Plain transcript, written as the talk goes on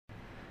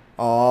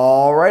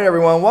All right,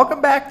 everyone.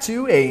 Welcome back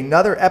to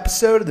another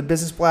episode of the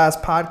Business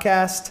Blast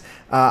podcast.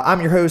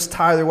 I'm your host,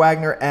 Tyler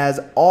Wagner. As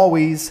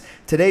always,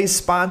 today's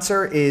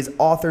sponsor is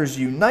Authors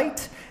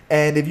Unite.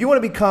 And if you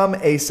want to become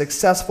a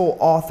successful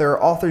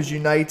author, Authors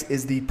Unite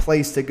is the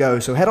place to go.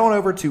 So head on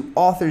over to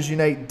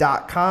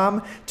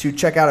authorsunite.com to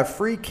check out a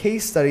free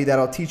case study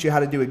that'll teach you how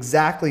to do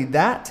exactly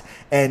that.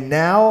 And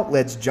now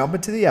let's jump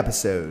into the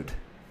episode.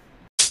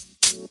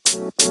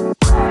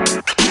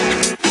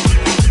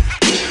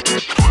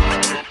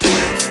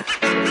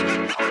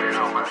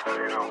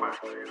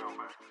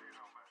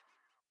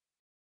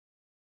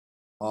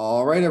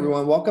 All right,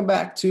 everyone. Welcome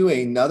back to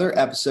another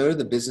episode of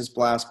the Business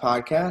Blast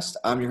podcast.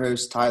 I'm your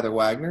host, Tyler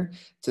Wagner.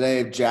 Today,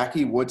 I have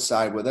Jackie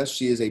Woodside with us.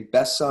 She is a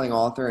best-selling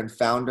author and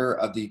founder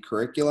of the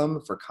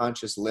Curriculum for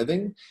Conscious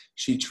Living.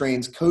 She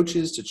trains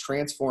coaches to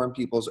transform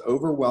people's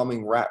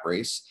overwhelming rat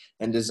race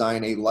and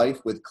design a life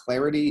with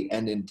clarity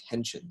and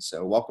intention.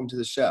 So welcome to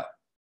the show.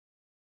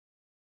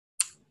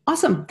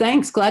 Awesome.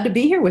 Thanks. Glad to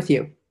be here with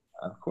you.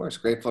 Of course.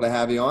 Grateful to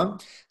have you on.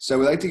 So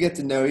we'd like to get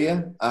to know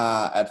you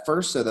at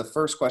first. So the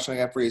first question I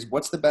got for you is,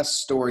 what's the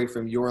best story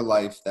from your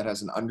life that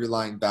has an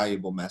underlying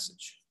valuable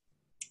message?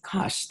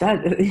 Gosh,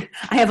 I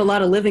have a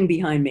lot of living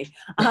behind me.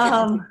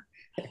 I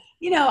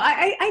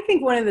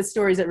think one of the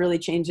stories that really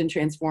changed and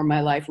transformed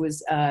my life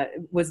was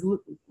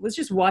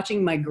just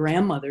watching my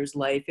grandmother's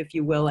life, if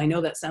you will. I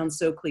know that sounds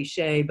so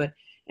cliche, but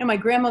my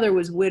grandmother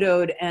was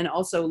widowed and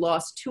also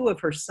lost two of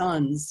her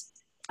sons.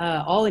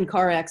 All in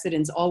car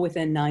accidents, all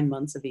within 9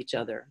 months of each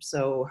other.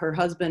 So her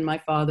husband, my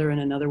father,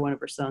 and another one of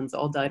her sons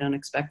all died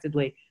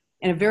unexpectedly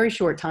in a very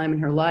short time in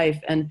her life.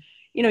 And,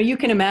 you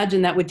can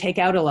imagine that would take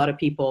out a lot of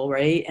people,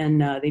 right? And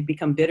they'd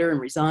become bitter and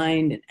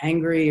resigned and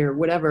angry or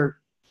whatever.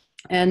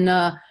 And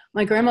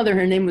my grandmother,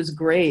 her name was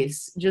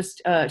Grace,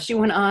 she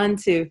went on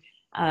to,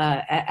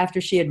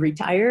 after she had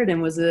retired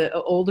and was an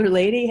older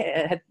lady,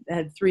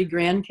 had 3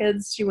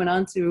 grandkids, she went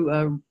on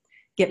to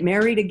get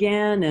married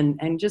again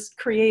and just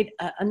create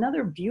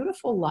another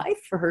beautiful life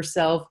for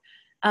herself.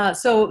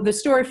 So the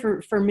story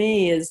for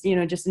me is,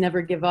 just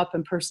never give up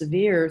and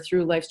persevere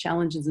through life's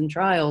challenges and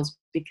trials,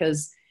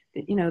 because,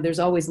 there's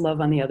always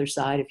love on the other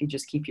side if you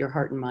just keep your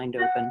heart and mind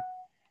open.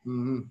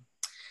 Mm-hmm.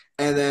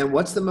 And then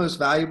what's the most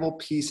valuable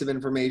piece of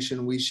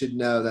information we should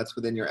know that's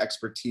within your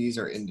expertise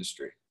or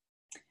industry?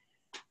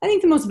 I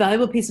think the most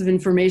valuable piece of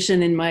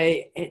information in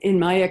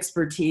my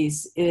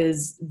expertise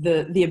is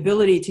the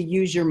ability to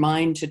use your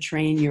mind to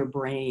train your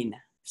brain.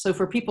 So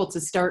for people to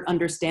start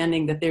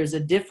understanding that there's a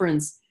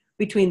difference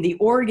between the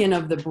organ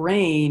of the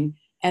brain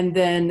and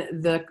then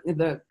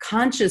the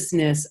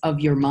consciousness of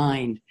your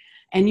mind.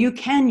 And you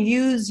can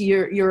use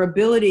your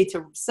ability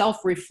to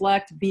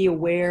self-reflect, be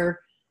aware,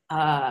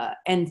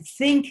 and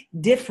think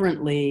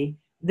differently.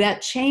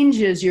 That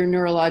changes your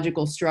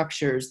neurological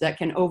structures that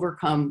can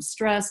overcome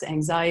stress,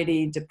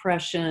 anxiety,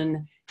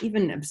 depression,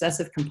 even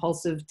obsessive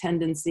compulsive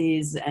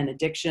tendencies and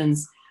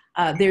addictions.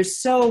 There's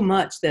so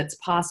much that's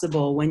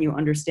possible when you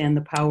understand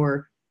the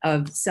power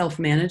of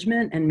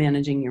self-management and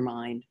managing your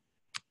mind.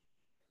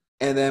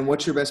 And then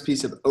what's your best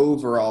piece of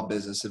overall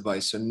business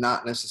advice? So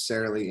not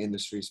necessarily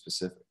industry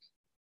specific.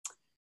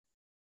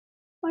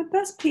 My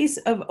best piece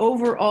of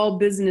overall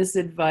business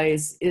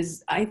advice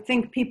is, I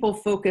think people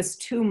focus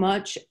too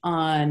much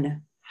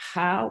on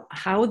how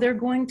they're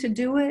going to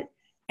do it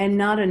and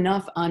not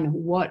enough on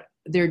what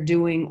they're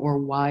doing or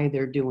why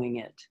they're doing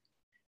it.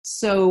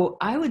 So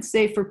I would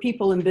say for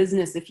people in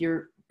business, if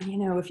you're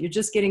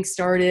just getting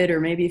started,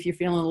 or maybe if you're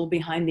feeling a little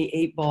behind the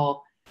 8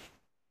 ball,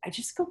 I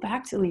just go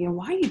back to,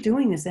 why are you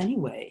doing this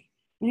anyway?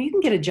 You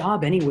can get a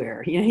job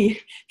anywhere.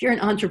 If you're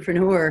an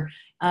entrepreneur,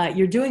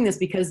 you're doing this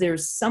because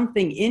there's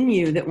something in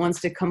you that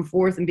wants to come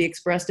forth and be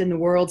expressed in the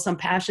world, some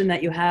passion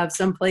that you have,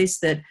 some place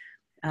that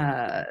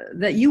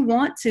you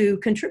want to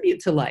contribute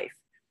to life.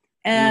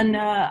 And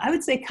I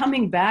would say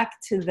coming back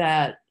to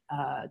that,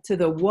 to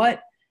the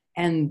what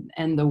and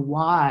the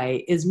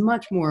why is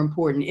much more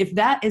important. If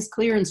that is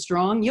clear and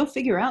strong, you'll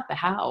figure out the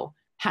how.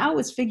 How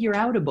is figure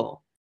outable.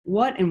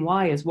 What and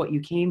why is what you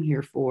came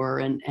here for,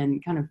 and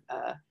kind of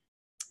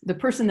the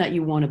person that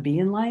you want to be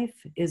in life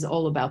is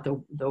all about the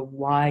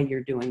why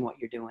you're doing what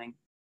you're doing.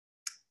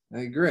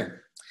 I agree.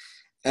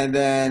 And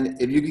then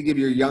if you could give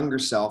your younger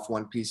self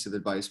one piece of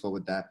advice, what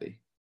would that be?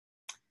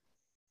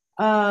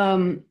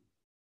 Oh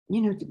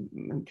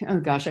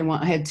gosh,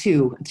 I had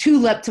two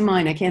leapt to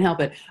mind. I can't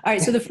help it. All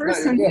right. So the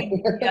first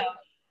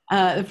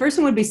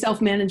one would be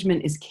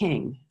self-management is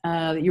king.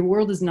 Your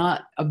world is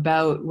not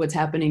about what's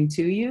happening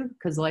to you,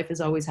 because life is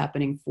always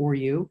happening for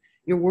you.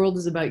 Your world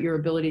is about your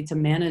ability to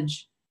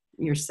manage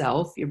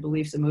yourself, your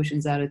beliefs,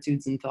 emotions,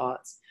 attitudes, and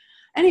thoughts.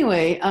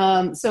 Anyway,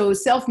 so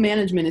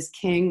self-management is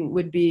king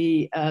would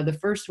be the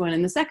first one.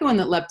 And the second one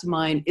that leapt to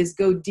mind is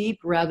go deep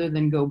rather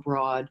than go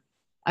broad.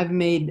 I've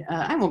made,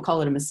 I won't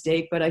call it a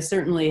mistake, but I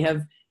certainly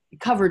have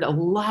covered a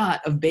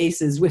lot of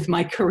bases with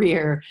my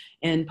career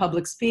in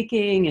public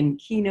speaking and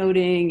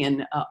keynoting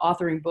and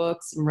authoring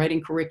books and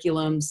writing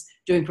curriculums,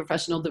 doing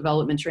professional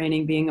development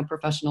training, being a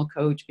professional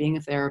coach, being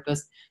a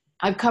therapist.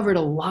 I've covered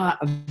a lot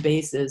of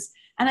bases.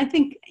 And I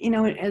think,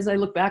 as I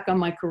look back on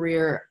my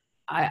career,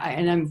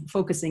 and I'm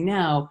focusing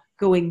now,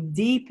 going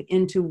deep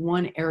into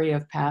one area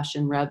of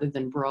passion rather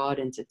than broad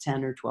into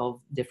 10 or 12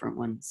 different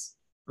ones.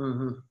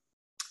 Mm-hmm.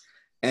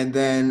 And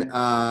then,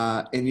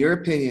 in your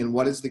opinion,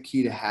 what is the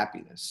key to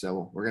happiness?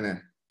 So we're going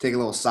to take a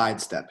little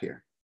sidestep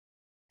here.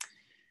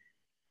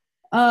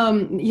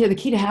 The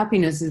key to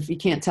happiness, if you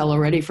can't tell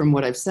already from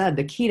what I've said,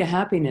 the key to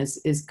happiness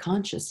is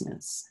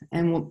consciousness.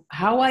 And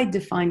how I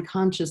define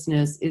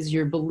consciousness is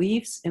your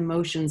beliefs,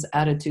 emotions,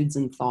 attitudes,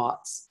 and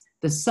thoughts,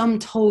 the sum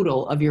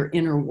total of your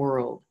inner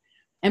world.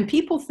 And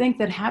people think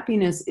that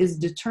happiness is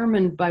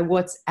determined by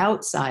what's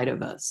outside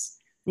of us.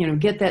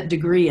 Get that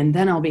degree and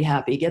then I'll be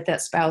happy. Get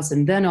that spouse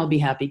and then I'll be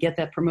happy. Get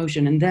that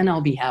promotion and then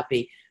I'll be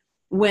happy.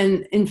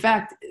 When in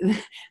fact,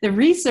 the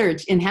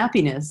research in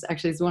happiness,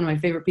 actually it's one of my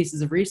favorite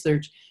pieces of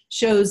research,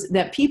 shows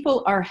that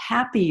people are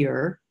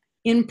happier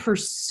in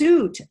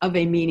pursuit of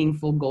a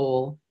meaningful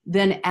goal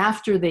than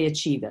after they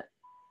achieve it.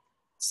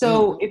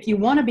 So if you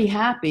want to be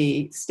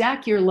happy,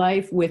 stack your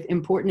life with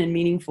important and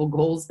meaningful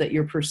goals that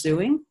you're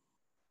pursuing,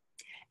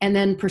 and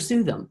then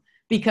pursue them,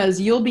 because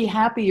you'll be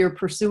happier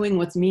pursuing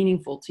what's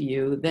meaningful to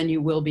you than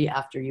you will be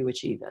after you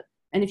achieve it.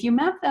 And if you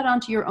map that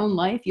onto your own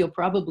life, you'll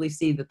probably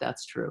see that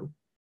that's true.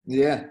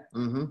 Yeah.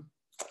 Mm-hmm.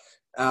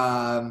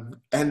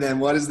 And then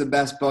what is the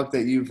best book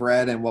that you've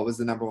read, and what was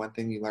the number one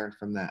thing you learned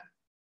from that?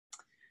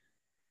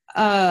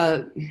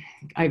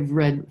 I've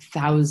read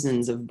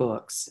thousands of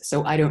books,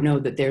 so I don't know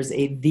that there's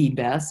the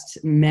best.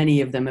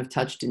 Many of them have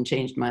touched and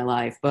changed my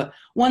life, but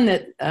one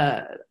that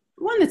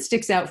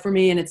sticks out for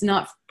me, and it's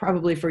not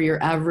probably for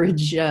your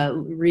average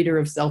reader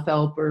of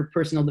self-help or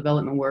personal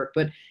development work,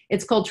 but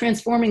it's called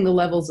Transforming the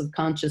Levels of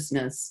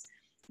Consciousness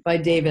by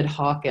David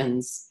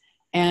Hawkins.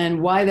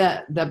 And why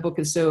that book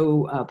is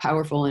so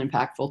powerful and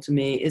impactful to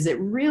me is it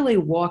really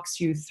walks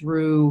you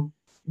through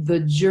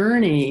the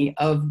journey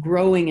of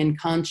growing in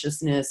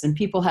consciousness, and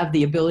people have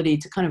the ability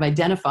to kind of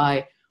identify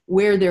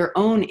where their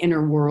own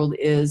inner world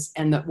is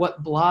and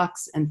what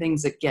blocks and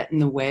things that get in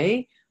the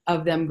way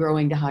of them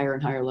growing to higher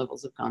and higher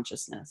levels of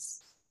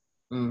consciousness.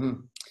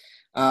 Mm-hmm.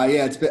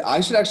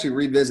 I should actually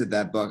revisit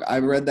that book. I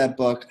read that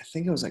book, I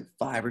think it was like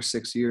 5 or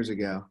 6 years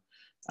ago.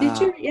 Did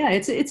you? Yeah,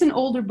 it's an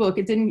older book.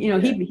 It didn't,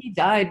 he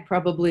died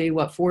probably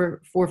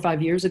 4 or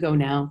 5 years ago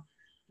now.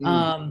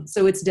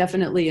 So it's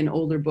definitely an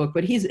older book,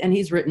 but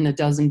he's written a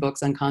dozen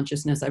books on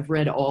consciousness. I've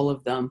read all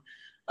of them.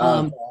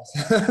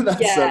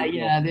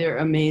 Yeah, they're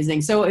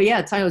amazing. So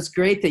yeah, Tyler, it's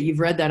great that you've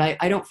read that.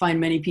 I don't find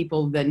many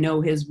people that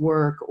know his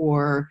work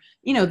or,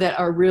 that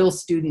are real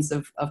students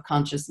of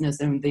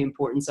consciousness and the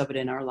importance of it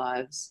in our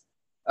lives.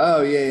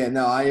 Oh yeah.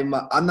 No,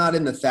 I'm not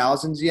in the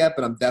thousands yet,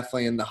 but I'm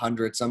definitely in the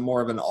hundreds. I'm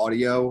more of an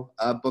audio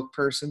book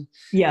person.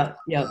 Yeah.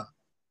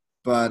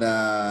 But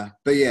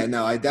yeah,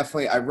 no, I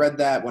read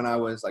that when I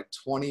was like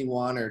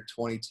 21 or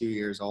 22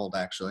 years old,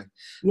 actually.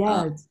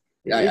 Yeah,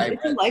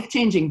 it's a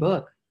life-changing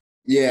book.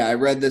 Yeah, I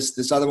read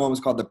this other one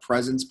was called The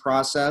Presence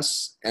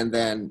Process, and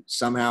then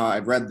somehow I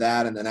read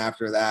that, and then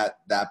after that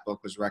book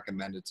was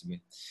recommended to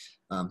me.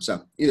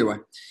 So either way,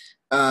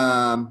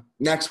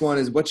 next one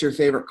is, what's your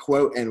favorite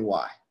quote and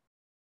why?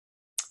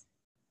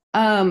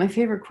 My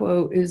favorite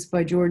quote is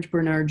by George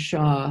Bernard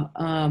Shaw.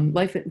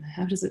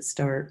 How does it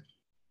start?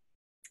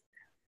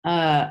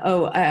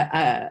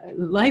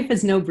 Life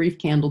is no brief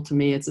candle to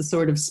me. It's a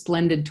sort of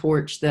splendid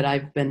torch that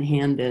I've been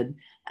handed,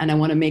 and I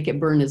want to make it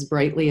burn as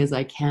brightly as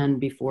I can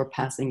before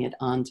passing it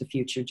on to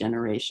future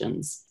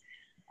generations.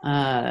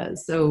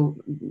 So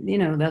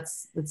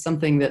that's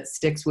something that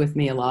sticks with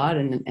me a lot,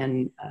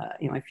 and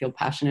I feel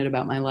passionate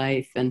about my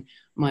life, and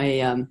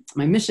my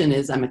mission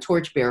is I'm a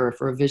torchbearer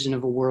for a vision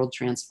of a world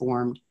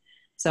transformed.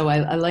 So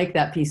I like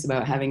that piece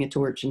about having a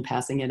torch and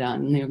passing it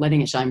on, and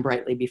letting it shine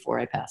brightly before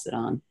I pass it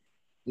on.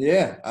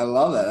 Yeah, I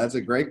love that. That's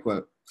a great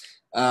quote.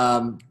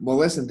 Well,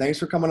 listen, thanks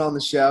for coming on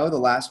the show. The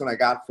last one I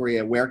got for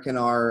you, where can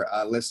our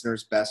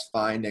listeners best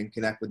find and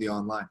connect with you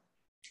online?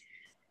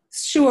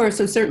 Sure.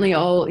 So certainly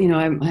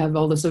I have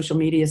all the social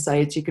media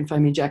sites. You can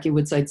find me Jackie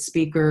Woodside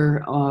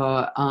Speaker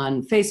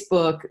on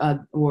Facebook,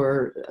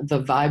 or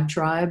the Vibe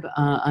Tribe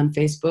on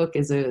Facebook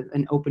is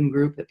an open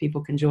group that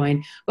people can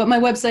join. But my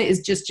website is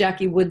just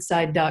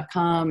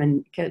JackieWoodside.com,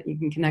 and you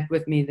can connect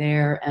with me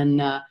there.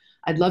 And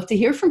I'd love to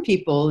hear from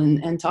people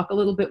and talk a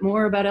little bit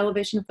more about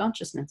elevation of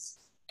consciousness.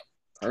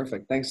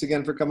 Perfect. Thanks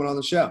again for coming on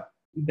the show.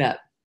 You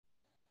bet.